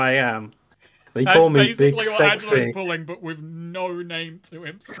know who I am. They That's call me basically Big what Sexy. Angelo's pulling, but with no name to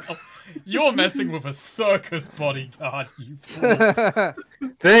himself. You're messing with a circus bodyguard, you fool.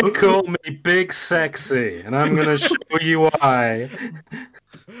 They call me Big Sexy, and I'm gonna show you why.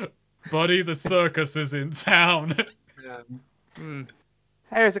 Buddy, the circus is in town.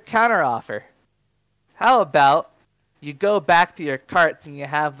 here's a counteroffer. How about you go back to your carts and you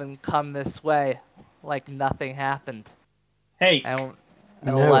have them come this way like nothing happened, Hey, and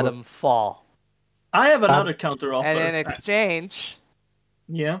No. let them fall. I have another counter offer. And in exchange,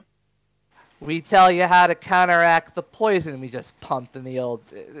 Yeah. we tell you how to counteract the poison we just pumped in Oh,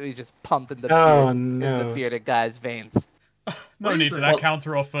 in the no. bearded guy's veins. No need for Poison. that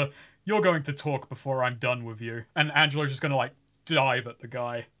counteroffer. You're going to talk before I'm done with you. And Angelo's just gonna, like, dive at the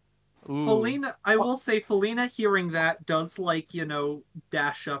guy. Ooh. Felina, I will say, Felina hearing that does, like,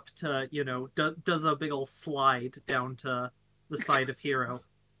 dash up to, does a big ol' slide down to the side of Hero.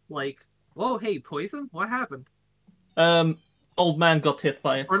 Like, whoa, hey, poison? What happened? Old man got hit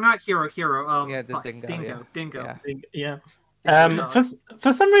by it. Or not Hero, Yeah, the fuck, dingo, Dingo. Yeah. Yeah.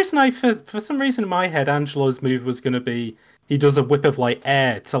 For some reason, for some reason in my head, Angelo's move was gonna be he does a whip of like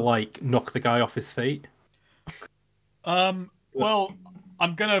air to like knock the guy off his feet. Well,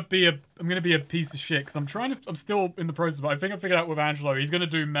 I'm gonna be a piece of shit because I'm still in the process, but I think I figured out with Angelo, he's gonna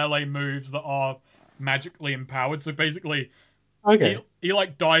do melee moves that are magically empowered. So basically, Okay. he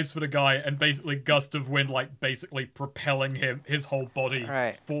like dives for the guy and basically gust of wind like basically propelling his whole body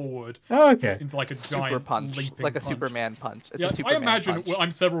Right. forward Okay. into like a Super giant punch, leaping like a punch. Superman punch. It's Yeah, a Superman I imagine punch. I'm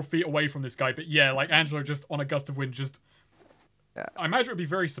several feet away from this guy, but yeah, like Angelo just on a gust of wind just. Yeah. I imagine it'd be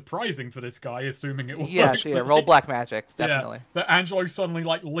very surprising for this guy, assuming it works. Yeah, that, roll like, black magic, definitely. Yeah, that Angelo suddenly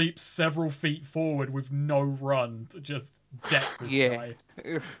like leaps several feet forward with no run to just deck this guy.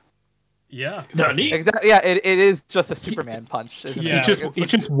 Yeah. Exactly. Yeah, it is just a Superman punch. Isn't Yeah. it? He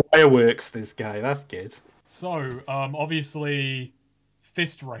just wireworks this guy. That's good. So, obviously,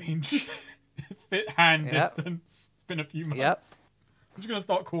 fist range, hand Yep. distance. It's been a few months. Yep. I'm just gonna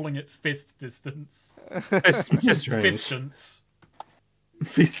start calling it fist distance. Fist range. Fistance.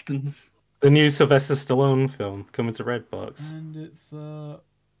 Fistons. The new Sylvester Stallone film coming to Redbox. And it's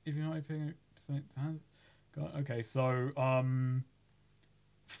if you're not paying okay, so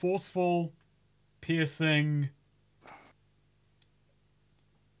forceful, piercing.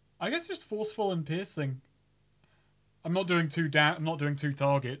 I guess just forceful and piercing. I'm not doing two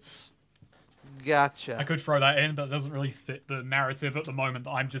targets. Gotcha. I could throw that in, but it doesn't really fit the narrative at the moment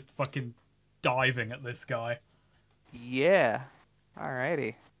that I'm just fucking diving at this guy. Yeah.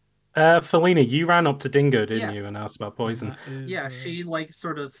 Alrighty. Felina, you ran up to Dingo, didn't Yeah. you, and asked about poison? That is, Yeah, she, like,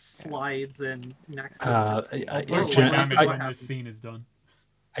 sort of slides in next to him. I'll I- post gen- my damage I- when this scene is done.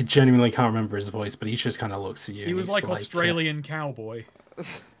 I genuinely can't remember his voice, but he just kind of looks at you. He and was he's like Australian cowboy.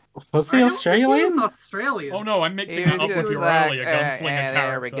 Was I he don't think he Australian? was Australian. Oh no, I'm mixing He that up was with your like, earlier gunslinger and character.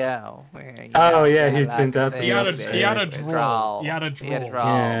 there we go. Oh, yeah, he turned out to be He had a Australian. drawl. He had a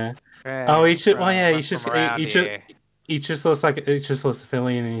drawl. Yeah. Oh, he just. Well, yeah, he's just. He just looks like. He just looks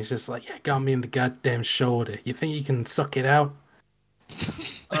Australian, and he's just like, yeah, got me in the goddamn shoulder. You think you can suck it out?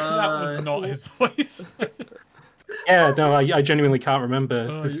 That was not his voice. Yeah, no, I genuinely can't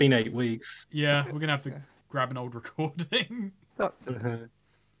remember. It's you- been 8 weeks. Yeah, we're gonna have to grab an old recording.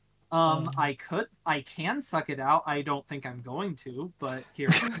 I can suck it out. I don't think I'm going to, but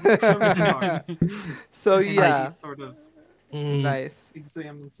here. Show me the card. So And yeah, he sort of nice.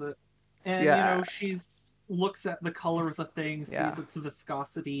 examines it. And, Yeah. she's looks at the color of the thing, sees Yeah. its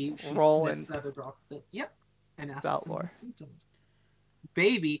viscosity, she Roll sniffs and- at a drop of it. Yep. And asks About him lore. the symptoms.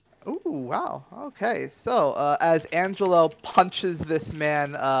 Baby. Ooh, wow. Okay, so as Angelo punches this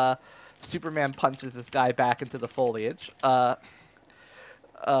man, Superman punches this guy back into the foliage,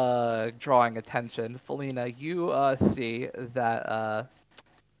 drawing attention. Felina, you see that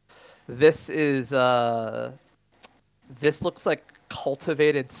this is this looks like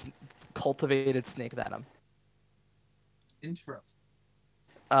cultivated snake venom, Interesting.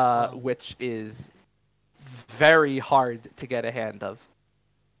 which is very hard to get a hand of.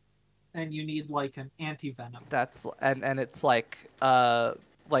 And you need like an anti-venom. That's and it's like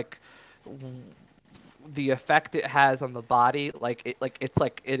the effect it has on the body,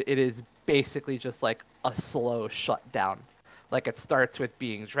 it is basically just like a slow shutdown. Like it starts with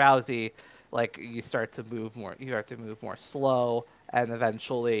being drowsy, like you start to move more slow, and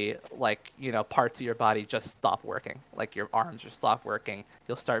eventually parts of your body just stop working. Like your arms just stop working.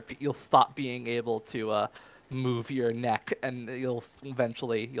 You'll stop being able to move your neck, and you'll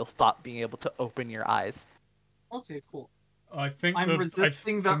stop being able to open your eyes. Okay, cool. I think I'm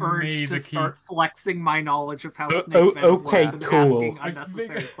resisting the for urge me, to the key- start flexing my knowledge of how snake venom okay, works and cool. asking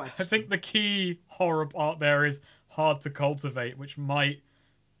unnecessary questions. I think the key horror part there is hard to cultivate, which might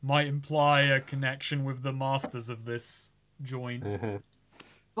imply a connection with the masters of this joint.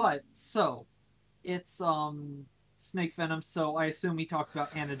 But so it's snake venom, so I assume he talks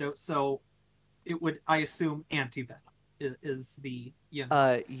about antidote, so it would, I assume, anti-venom is the,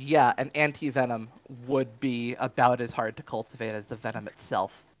 Yeah, an anti-venom would be about as hard to cultivate as the venom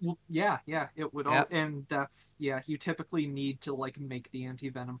itself. Well, yeah, it would. Yep. And that's, you typically need to like make the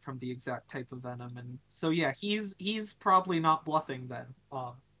anti-venom from the exact type of venom, and so yeah, he's probably not bluffing then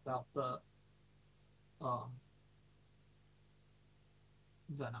about the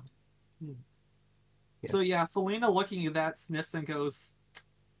venom. Yes. So yeah, Felina looking at that sniffs and goes,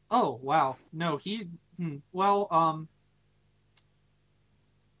 "Oh wow, no, well,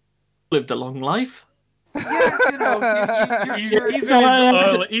 Lived a long life. yeah, He's in we his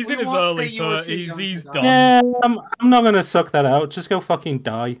won't early say you were too 30s. young He's to done. Yeah, I'm not gonna suck that out. Just go fucking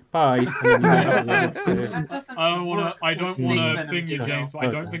die. Bye. And then That doesn't I don't work want with to snake venom, thing you, know. James, but I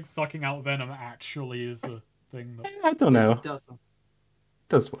don't Okay. think sucking out venom actually is a thing that. I don't know. It doesn't.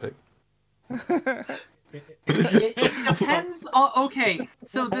 Does work. It depends. Okay,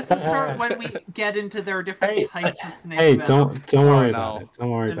 so this is when we get into their different types of snake Hey, venom. don't worry no. about it. Don't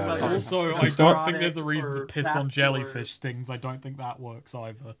worry And about it. whether Also, I It's don't not- think there's a reason to or piss on vascular. jellyfish things. I don't think that works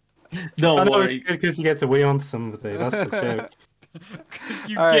either. Don't I know it's worry. good because you get to wee on somebody. That's the joke. Because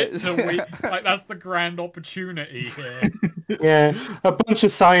you All get right. to like that's the grand opportunity here. Yeah, a bunch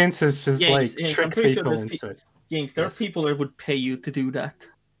of scientists just James, like James, I'm trick pretty sure people there's into it. James, there Yes. are people that would pay you to do that.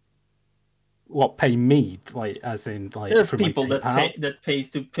 What, pay me? Like, as in, like, There's for my people that PayPal? pays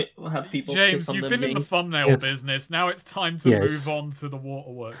to have people James, piss on you've them. been in the James. thumbnail Yes. business. Now it's time to Yes. move on to the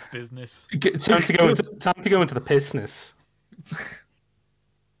waterworks business. Time to go into the business.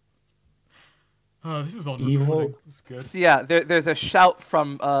 Oh, this is on Evil. recording. That's good. So yeah, there's a shout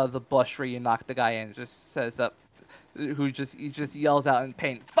from the bush where you knocked the guy in. Just says he just yells out in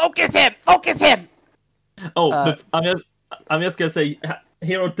pain, "Focus him! Focus him!" Oh, I'm Uh, just gonna say,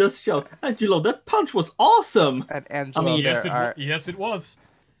 Hero does shout, Angelo, that punch was awesome. And Angelo, mean, Yes, it was.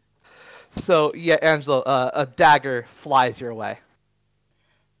 So yeah, Angelo, a dagger flies your way.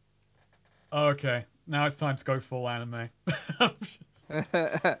 Okay, now it's time to go full anime.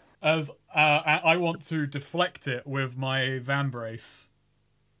 As I want to deflect it with my Vambrace.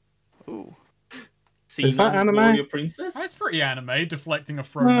 Ooh. Is that anime? Warrior Princess? That's pretty anime, deflecting a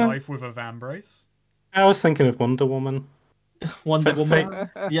thrown No. knife with a Vambrace. I was thinking of Wonder Woman. Wonder Woman.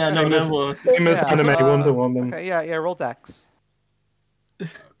 Yeah, no, Famous- that was. Famous Yeah, anime so, Wonder Woman. Okay, yeah, roll dex.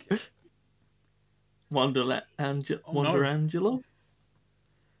 Wonder no. Angelo?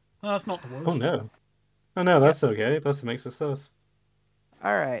 Oh, that's not the Oh worst. no. Oh no, that's okay. That's what makes it sus.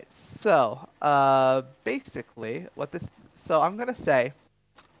 All right, so basically, so I'm gonna say,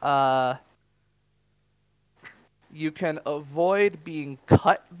 you can avoid being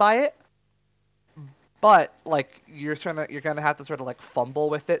cut by it, but like you're gonna have to sort of like fumble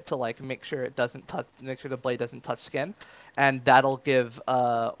with it to like make sure the blade doesn't touch skin, and that'll give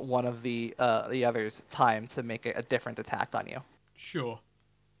one of the others time to make a different attack on you. Sure.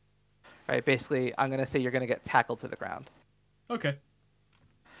 Right, basically, I'm gonna say you're gonna get tackled to the ground. Okay.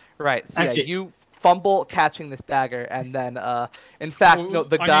 Right, so Actually- yeah, you fumble catching this dagger, and then, in fact, Well, it no, was-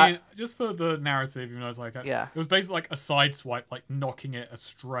 the I guy. mean, just for the narrative, I was like, Yeah. it was basically like a side swipe, like knocking it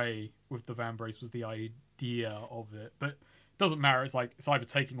astray with the Vambrace was the idea of it. But it doesn't matter. It's like it's either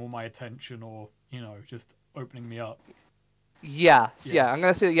taking all my attention or just opening me up. Yeah, Yeah. I'm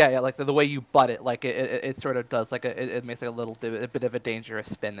gonna say yeah, like the way you butt it, like it sort of does, like it makes like a bit of a dangerous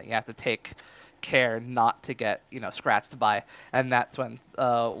spin that you have to take care not to get scratched by, and that's when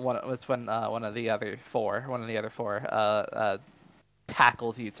one of the other four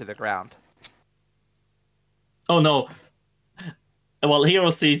tackles you to the ground. Oh no. Well, Hero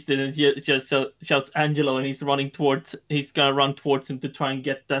sees it and just shouts Angelo, and he's gonna run towards him to try and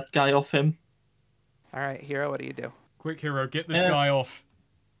get that guy off him. All right, Hero, what do you do? Quick, Hero, get this guy off.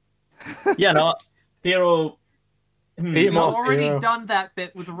 Yeah, no, Hero. Beat him You've off, already Hero. done that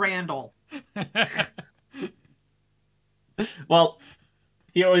bit with Randall. Well,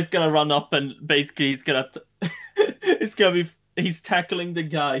 Hero is gonna run up and basically he's tackling the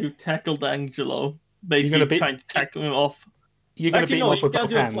guy who tackled Angelo. Basically trying to tackle him off. You're gonna beat him up with both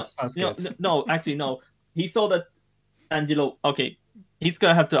do a hands. That's good. no, actually, no. He saw that Angelo. Okay, he's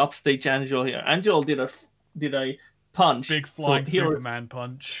gonna have to upstage Angelo here. Angelo did a punch. Big flying so Superman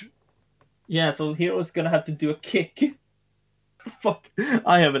punch. Yeah, so Hero's gonna have to do a kick. Fuck!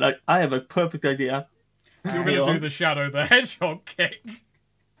 I have a perfect idea. You're gonna do the Shadow the Hedgehog kick.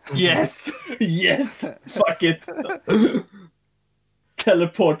 Yes, yes. Fuck it.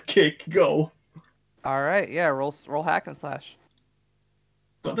 Teleport kick, go. All right, yeah, roll hack and slash.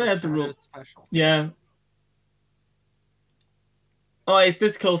 But they have to roll. Special. Yeah. Oh, is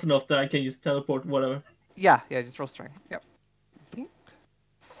this close enough that I can just teleport whatever? Yeah, just roll strength. Yep.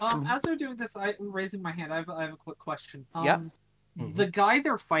 As they're doing this, I'm raising my hand. I have a quick question. Yeah. The guy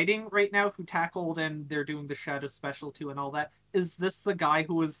they're fighting right now, who tackled and they're doing the shadow special to and all that, is this the guy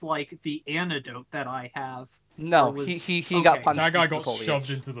who was like the antidote that I have? No, was... he got punched. That guy into got the foliage. shoved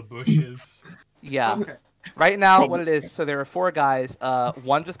into the bushes. Yeah. Okay. Right now, what it is, so there are 4 guys.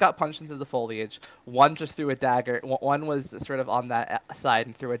 One just got punched into the foliage. One just threw a dagger. One was sort of on that side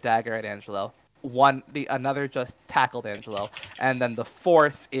and threw a dagger at Angelo. Another just tackled Angelo, and then the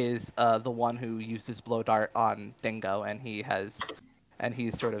 4th is the one who used his blow dart on Dingo, and he's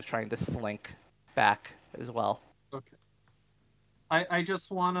sort of trying to slink back as well. Okay. I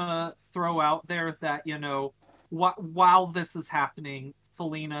just want to throw out there that while this is happening,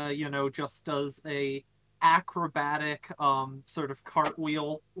 Felina just does a acrobatic sort of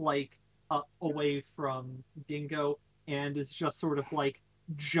cartwheel away from Dingo, and is just sort of like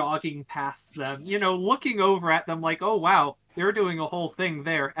jogging past them, looking over at them like, oh wow, they're doing a whole thing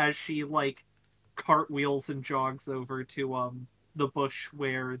there, as she like cartwheels and jogs over to the bush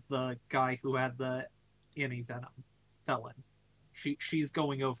where the guy who had the anti-venom fell in. She's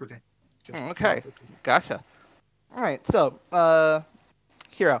going over to him. Okay, gotcha. All right, so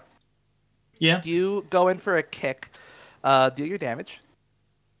Hero, Yeah, you go in for a kick. Do your damage.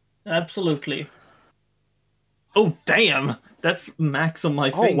 absolutely. Oh damn, that's max on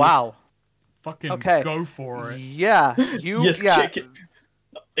my Oh thing. wow. Fucking Okay. go for it. Yeah, you Just yeah. kick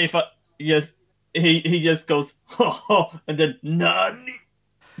it. He just goes ho ho, and then nani.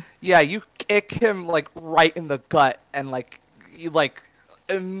 Yeah, you kick him like right in the gut, and like you like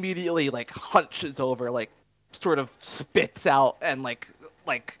immediately like hunches over, like sort of spits out, and like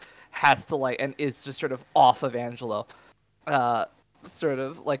has to and is just sort of off of Angelo, sort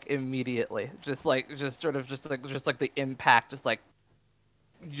of like immediately, just like the impact, just like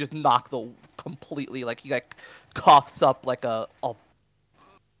you just knock the completely like he like coughs up like a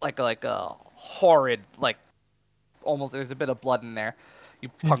horrid like almost there's a bit of blood in there. You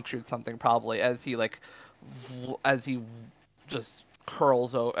punctured something probably as he just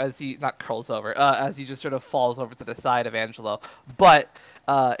curls over as he just sort of falls over to the side of Angelo. But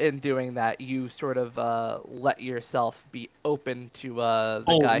in doing that, you sort of let yourself be open to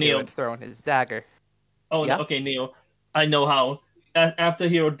the guy Neo. who had thrown his dagger. Oh, Yeah? okay, Neo. I know how. After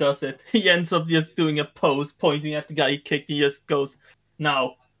Hero does it, he ends up just doing a pose, pointing at the guy he kicked. He just goes,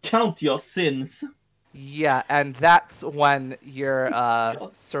 "Now count your sins." Yeah, and that's when you're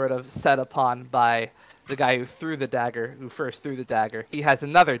sort of set upon by the guy who first threw the dagger. He has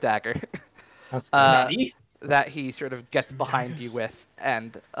another dagger That's good. Nani? that he sort of gets behind you with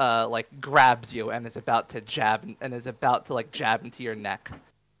and like grabs you and is about to jab into your neck.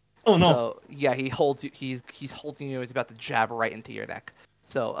 Oh no! So yeah, he holds you. He's holding you. He's about to jab right into your neck.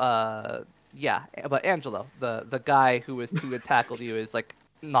 So yeah, but Angelo, the guy who had tackled you, is like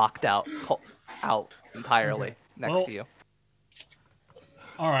knocked out entirely next to you.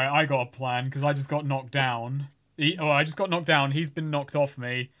 All right, I got a plan because I just got knocked down. I just got knocked down. He's been knocked off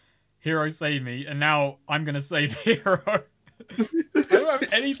me. Hero saved me, and now I'm gonna save Hero. I don't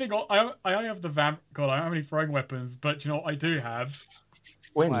have anything. I only have the vamp. God, I don't have any throwing weapons, but you know what I do have?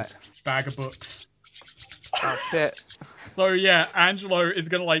 Wind. What? Bag of books. Oh shit. So yeah, Angelo is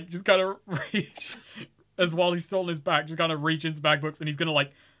gonna just kind of reach as while he's still on his back, just kind of reach into bag books, and he's gonna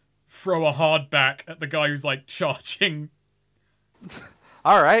throw a hard back at the guy who's charging.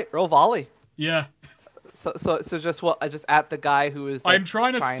 All right, roll volley. Yeah. So just at the guy who is. I'm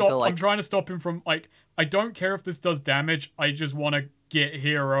trying to stop. I'm trying to stop him from I don't care if this does damage. I just want to get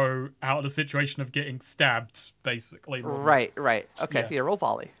Hero out of the situation of getting stabbed, basically. Right. Okay, Yeah. so roll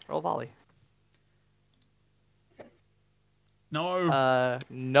volley. Roll volley. No.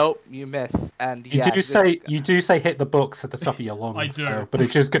 Nope, you miss. And You yeah, do say hit the books at the top of your lungs. I do. Though, but it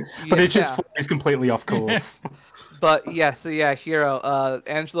just Yeah. flies completely off course. But yeah, so yeah, Hero.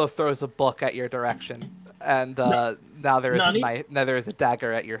 Angelo throws a book at your direction, and now there is now there is a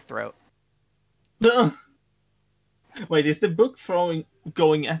dagger at your throat. Wait, is the book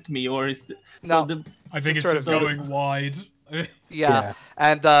going at me, or is the No. I think it's sort just of going wide. Yeah,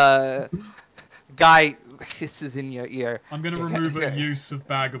 and guy hisses in your ear. I'm gonna remove a use of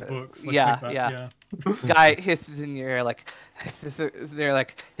bag of books. I Yeah, think yeah. yeah. Guy hisses in your ear like, they're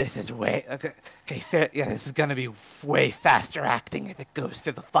like, this is way, okay, yeah, this is gonna be way faster acting if it goes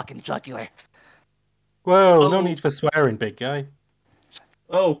through the fucking jugular. Whoa! Oh. No need for swearing, big guy.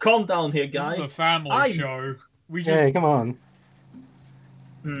 Oh, calm down here, This guy. is a family show. We just, Hey, come on.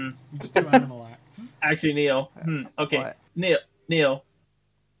 we just do animal acts. Actually, Neo. Okay, What? Neo.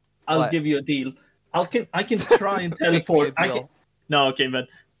 I'll What? give you a deal. I can try and teleport. Make me a deal. No, okay, but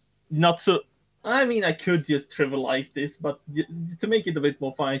not so. I mean, I could just trivialize this, but to make it a bit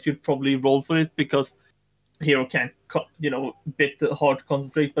more fun, I should probably roll for it because Hero can't, bit hard to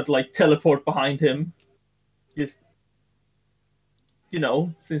concentrate, but like teleport behind him, just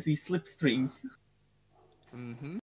since he slipstreams. Mm-hmm.